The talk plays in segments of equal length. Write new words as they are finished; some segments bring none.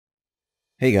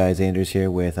Hey guys, Andrews here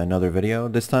with another video.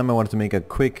 This time I wanted to make a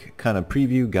quick kind of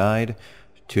preview guide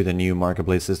to the new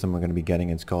marketplace system we're going to be getting.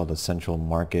 It's called the Central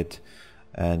Market,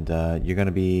 and you're going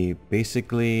to be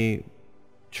basically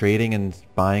trading and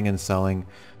buying and selling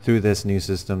through this new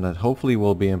system that hopefully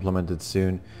will be implemented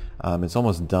soon. It's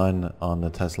almost done on the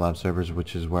test lab servers,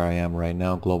 which is where I am right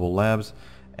now, Global Labs,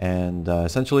 and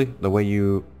essentially the way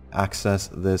you access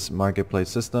this marketplace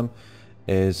system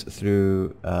is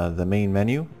through the main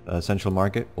menu. Central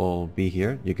Market will be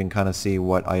here. You can kind of see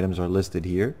what items are listed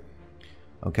here,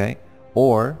 okay?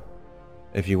 Or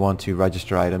if you want to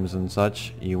register items and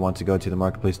such, you want to go to the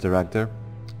Marketplace Director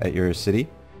at your city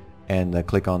and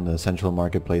click on the Central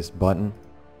Marketplace button,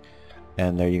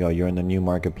 and there you go, you're in the new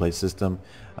marketplace system.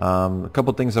 A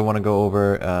couple things I want to go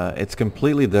over. It's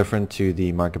completely different to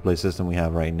the marketplace system we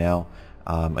have right now.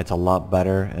 It's a lot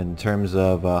better in terms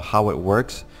of how it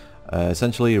works.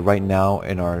 Essentially right now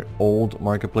in our old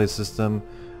marketplace system,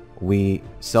 we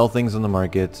sell things on the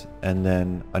market and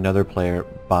then another player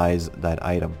buys that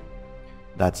item.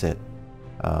 That's it.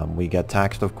 We get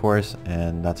taxed, of course,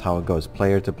 and that's how it goes,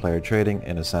 player to player trading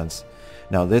in a sense.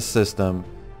 Now this system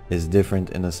is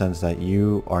different in the sense that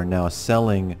you are now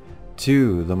selling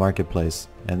to the marketplace,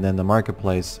 and then the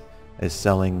marketplace is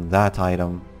selling that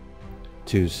item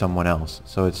to someone else.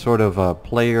 So it's sort of a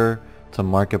player to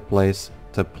marketplace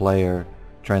to player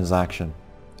transaction.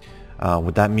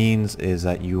 What that means is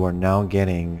that you are now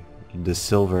getting the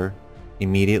silver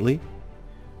immediately.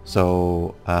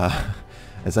 So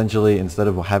essentially, instead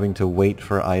of having to wait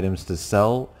for items to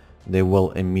sell, they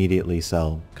will immediately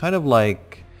sell. Kind of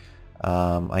like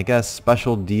I guess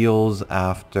special deals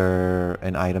after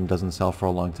an item doesn't sell for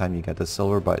a long time, you get the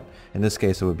silver, but in this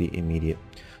case it would be immediate.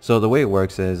 So the way it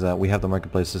works is we have the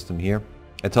marketplace system here.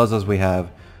 It tells us we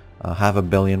have $500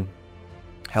 million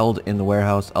held in the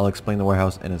warehouse. I'll explain the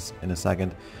warehouse in a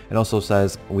second. It also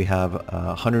says we have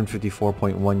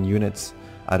 154.1 units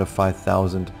out of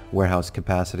 5,000 warehouse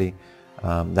capacity.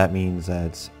 That means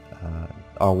that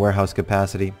our warehouse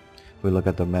capacity, if we look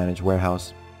at the managed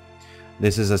warehouse,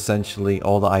 this is essentially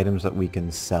all the items that we can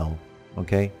sell,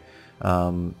 okay?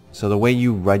 So the way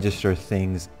you register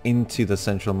things into the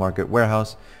Central Market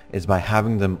warehouse is by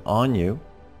having them on you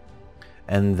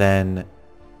and then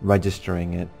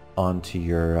registering it onto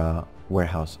your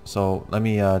warehouse. So let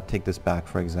me take this back,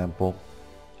 for example,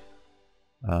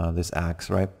 this axe,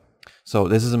 right? So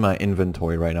this is my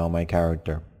inventory right now, my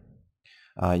character.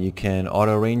 You can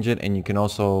auto arrange it, and you can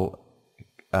also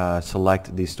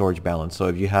select the storage balance. So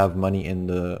if you have money in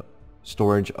the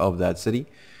storage of that city,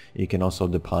 you can also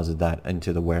deposit that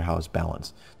into the warehouse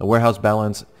balance. The warehouse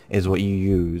balance is what you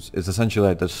use. It's essentially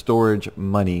like the storage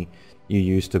money you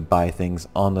use to buy things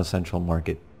on the Central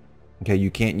Market. Okay,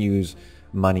 you can't use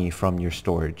money from your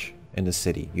storage in the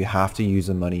city. You have to use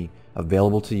the money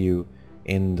available to you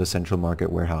in the Central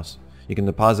Market warehouse. You can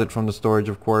deposit from the storage,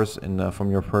 of course, and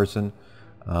from your person,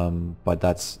 but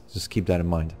just keep that in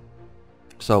mind.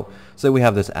 So say we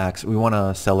have this axe, we want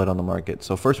to sell it on the market.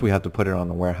 So first we have to put it on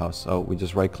the warehouse. So we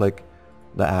just right click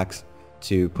the axe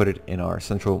to put it in our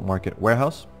Central Market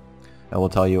warehouse, and we'll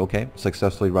tell you, okay,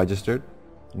 successfully registered.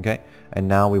 Okay, and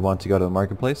now we want to go to the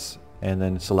marketplace and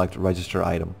then select register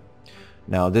item.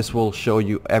 Now this will show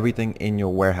you everything in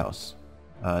your warehouse.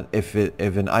 If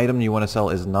an item you want to sell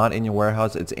is not in your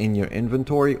warehouse, it's in your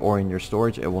inventory or in your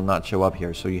storage, it will not show up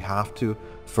here. So you have to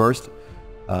first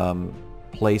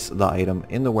place the item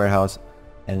in the warehouse,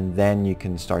 and then you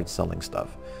can start selling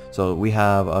stuff. So we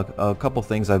have a couple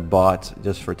things I've bought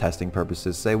just for testing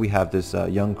purposes. Say we have this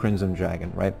young Crimson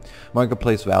Dragon, right?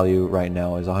 Marketplace value right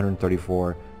now is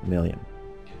 134 million.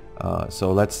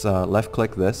 So let's left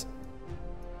click this,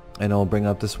 and it'll bring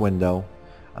up this window.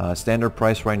 Standard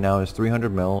price right now is 300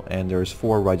 mil, and there's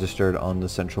 4 registered on the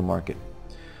Central Market.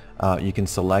 You can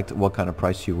select what kind of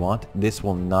price you want. This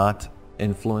will not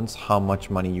influence how much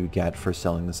money you get for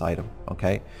selling this item,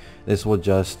 okay? This will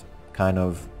just kind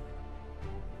of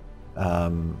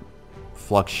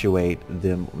fluctuate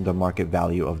the market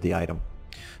value of the item.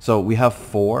 So we have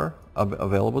 4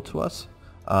 available to us,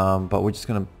 but we're just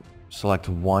gonna select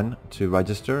 1 to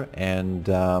register, and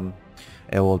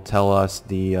it will tell us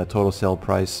the total sale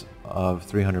price of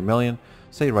 300 million.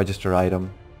 Say register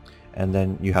item, and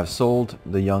then you have sold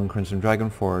the young Crimson Dragon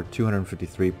for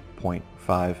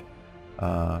 253.5,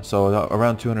 so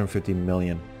around 250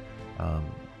 million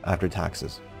after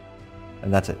taxes,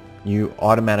 and that's it. You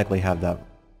automatically have that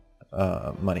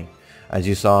money. As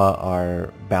you saw,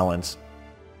 our balance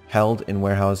held in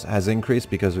warehouse has increased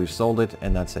because we've sold it,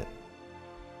 and that's it.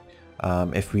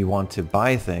 If we want to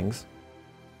buy things,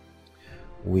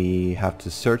 we have to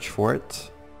search for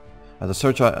it, The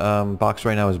search box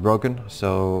right now is broken,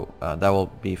 so that will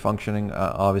be functioning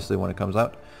obviously when it comes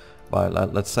out.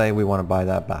 But let's say we want to buy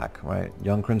that back, right?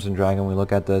 Young Crimson Dragon, we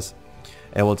look at this,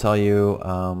 it will tell you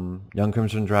Young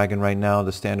Crimson Dragon right now,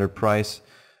 the standard price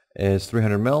is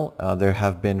 300 mil. There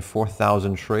have been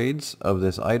 4,000 trades of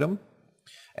this item,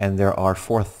 and there are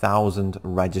 4,000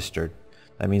 registered.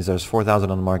 That means there's 4,000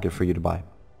 on the market for you to buy.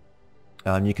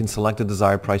 You can select the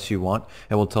desired price you want.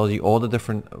 It will tell you all the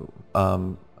different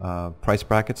price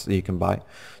brackets that you can buy.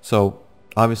 So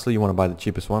obviously you want to buy the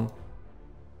cheapest one.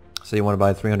 So you want to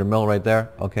buy 300 mil right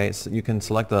there. Okay, so you can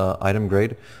select the item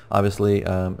grade. Obviously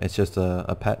it's just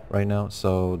a pet right now,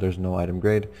 so there's no item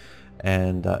grade.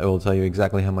 And it will tell you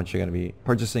exactly how much you're going to be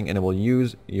purchasing, and it will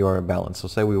use your balance. So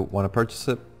say we want to purchase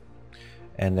it,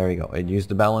 and there you go. It used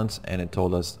the balance and it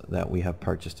told us that we have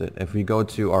purchased it. If we go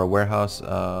to our warehouse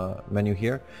menu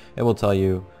here, it will tell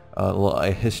you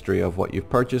a history of what you've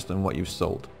purchased and what you've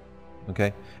sold.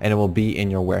 Okay, and it will be in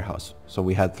your warehouse. So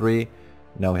we had 3,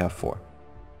 now we have 4.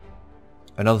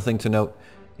 Another thing to note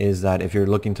is that if you're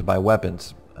looking to buy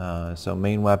weapons, so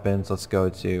main weapons, let's go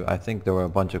to, I think there were a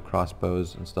bunch of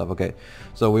crossbows and stuff. Okay,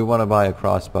 so we want to buy a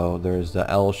crossbow. There's the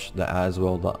Elsh, the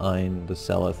Aswell, the Ein, the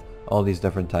Seleth, all these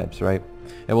different types, right?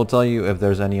 It will tell you if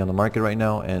there's any on the market right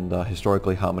now, and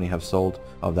historically how many have sold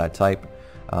of that type.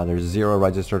 There's 0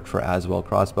 registered for Aswell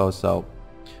crossbow, so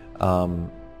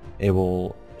it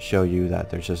will show you that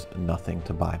there's just nothing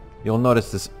to buy. You'll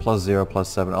notice this +0,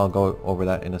 +7. I'll go over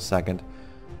that in a second.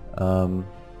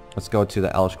 Let's go to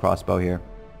the Elsh crossbow here.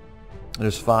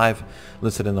 There's 5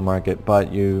 listed in the market,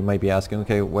 but you might be asking,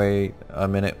 okay, wait a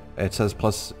minute, it says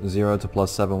 +0 to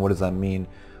 +7, what does that mean?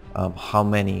 How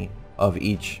many of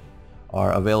each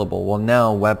are available? Well,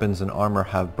 now weapons and armor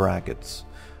have brackets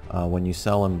when you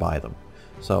sell and buy them.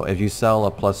 So if you sell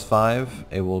a +5,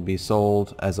 it will be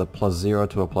sold as a +0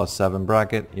 to a +7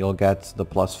 bracket. You'll get the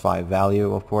 +5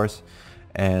 value, of course,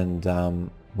 and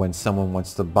when someone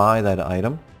wants to buy that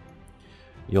item,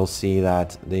 you'll see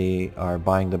that they are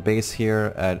buying the base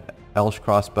here at Elsh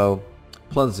crossbow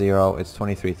 +0, it's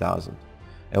 23,000.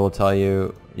 It will tell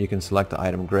you you can select the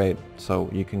item grade, so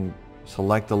you can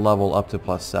select the level up to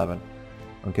 +7.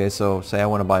 Okay, so say I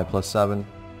want to buy a +7,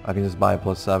 I can just buy a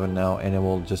 +7 now, and it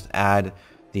will just add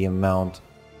the amount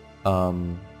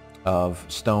of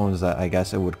stones that I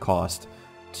guess it would cost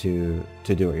to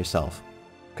do it yourself.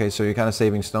 Okay, so you're kind of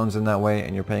saving stones in that way,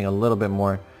 and you're paying a little bit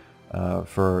more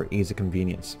for ease of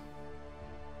convenience.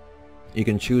 You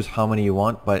can choose how many you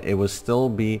want, but it will still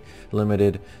be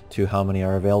limited to how many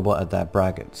are available at that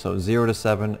bracket. So 0 to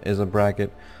 7 is a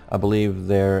bracket. I believe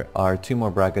there are 2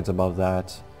 more brackets above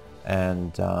that,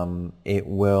 and it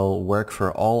will work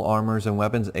for all armors and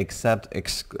weapons except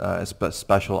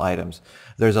special items.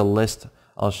 There's a list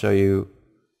I'll show you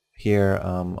here.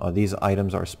 These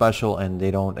items are special and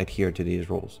they don't adhere to these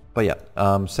rules. But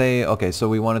yeah, say, okay, so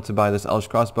we wanted to buy this Elsh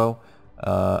crossbow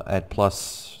at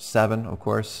 +7, of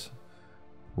course.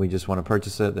 We just want to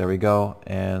purchase it. There we go,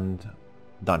 and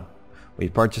done. We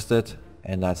purchased it,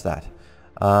 and that's that.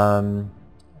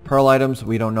 Pearl items,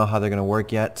 we don't know how they're going to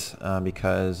work yet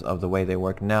because of the way they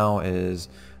work now is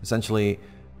essentially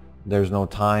there's no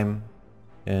time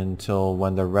until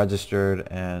when they're registered,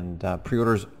 and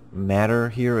pre-orders matter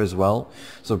here as well.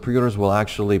 So pre-orders will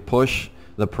actually push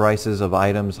the prices of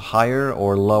items higher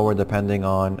or lower depending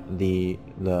on the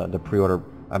pre-order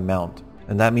amount.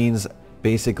 And that means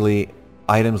basically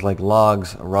items like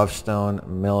logs, rough stone,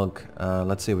 milk,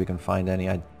 let's see if we can find any.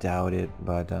 I doubt it,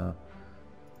 but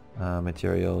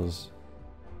materials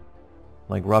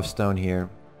like rough stone here,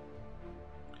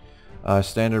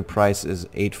 standard price is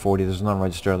 840. There's none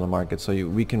registered on the market, so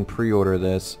we can pre-order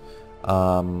this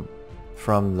from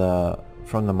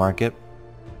the market,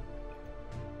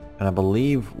 and I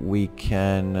believe we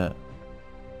can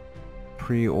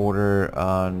pre-order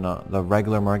on the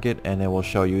regular market, and it will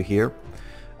show you here.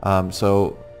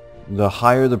 So the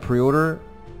higher the pre-order,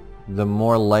 the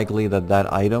more likely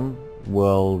that item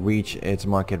will reach its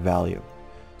market value.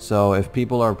 So if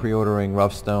people are pre-ordering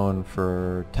rough stone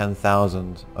for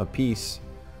 10,000 a piece,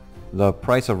 the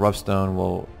price of rough stone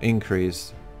will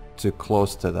increase to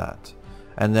close to that.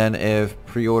 And then if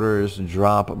pre-orders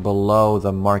drop below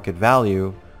the market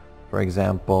value, for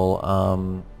example,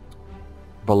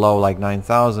 below like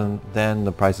 9,000, then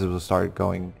the prices will start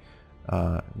going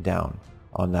down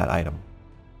on that item.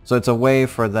 So it's a way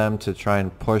for them to try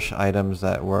and push items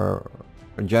that were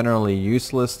generally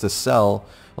useless to sell,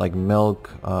 like milk,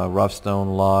 rough stone,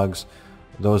 logs.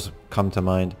 Those come to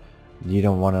mind. You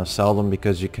don't want to sell them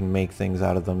because you can make things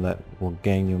out of them that will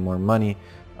gain you more money.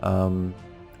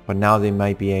 But now they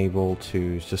might be able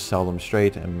to just sell them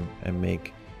straight and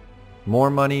make more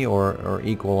money or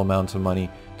equal amounts of money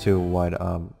to what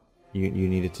you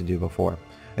needed to do before.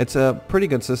 It's a pretty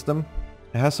good system.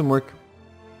 It has some work.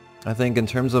 I think in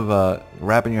terms of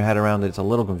wrapping your head around it, it's a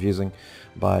little confusing,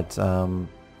 but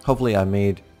hopefully I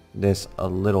made this a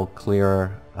little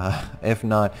clearer. If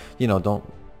not, you know,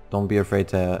 don't be afraid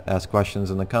to ask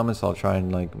questions in the comments. I'll try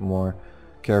and like more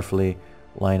carefully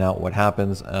line out what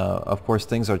happens. Of course,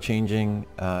 things are changing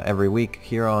every week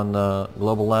here on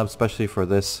Global Lab, especially for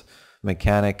this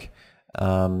mechanic.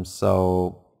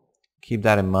 So keep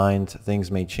that in mind.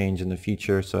 Things may change in the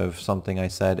future. So if something I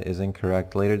said is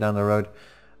incorrect later down the road,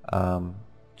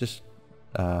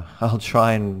 I'll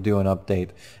try and do an update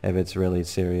if it's really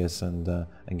serious and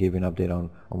give you an update on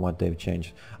what they've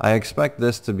changed. I expect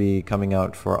this to be coming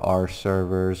out for our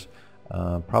servers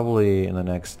probably in the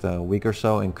next week or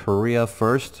so, in Korea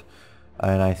first,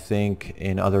 and I think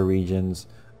in other regions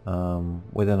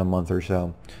within a month or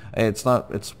so. It's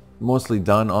mostly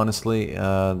done, honestly.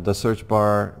 The search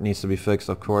bar needs to be fixed,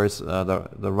 of course.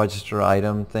 The register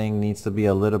item thing needs to be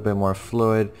a little bit more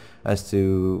fluid as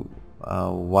to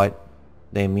what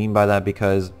they mean by that,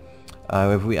 because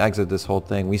if we exit this whole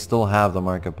thing, we still have the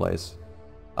marketplace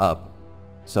up.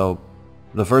 So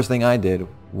the first thing I did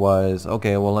was,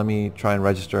 okay, well, let me try and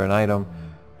register an item.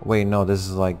 Wait, no, this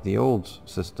is like the old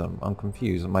system. I'm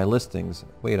confused. My listings,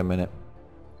 wait a minute.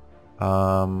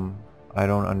 I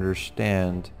don't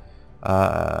understand.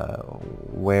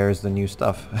 Where's the new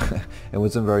stuff? It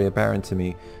wasn't very apparent to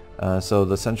me. So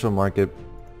the central market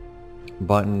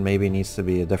button maybe needs to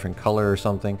be a different color or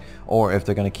something, or if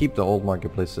they're going to keep the old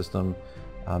marketplace system,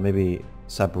 maybe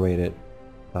separate it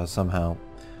somehow.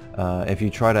 If you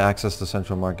try to access the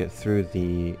central market through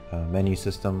the menu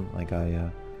system, like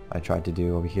I tried to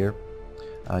do over here,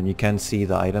 you can see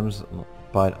the items,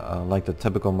 but like the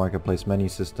typical marketplace menu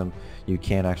system, you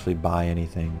can't actually buy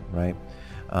anything, right?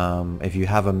 If you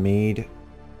have a maid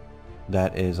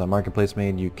that is a marketplace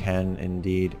maid, you can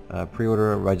indeed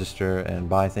pre-order, register, and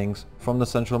buy things from the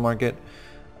central market.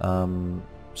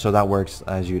 So that works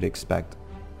as you'd expect.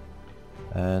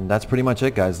 And that's pretty much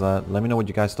it, guys. Let me know what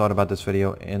you guys thought about this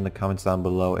video in the comments down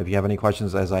below. If you have any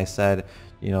questions, as I said,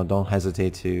 you know, don't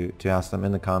hesitate to ask them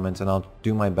in the comments, and I'll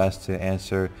do my best to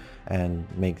answer and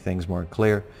make things more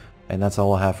clear. And that's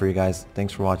all I have for you guys.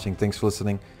 Thanks for watching. Thanks for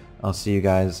listening. I'll see you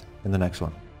guys in the next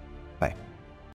one.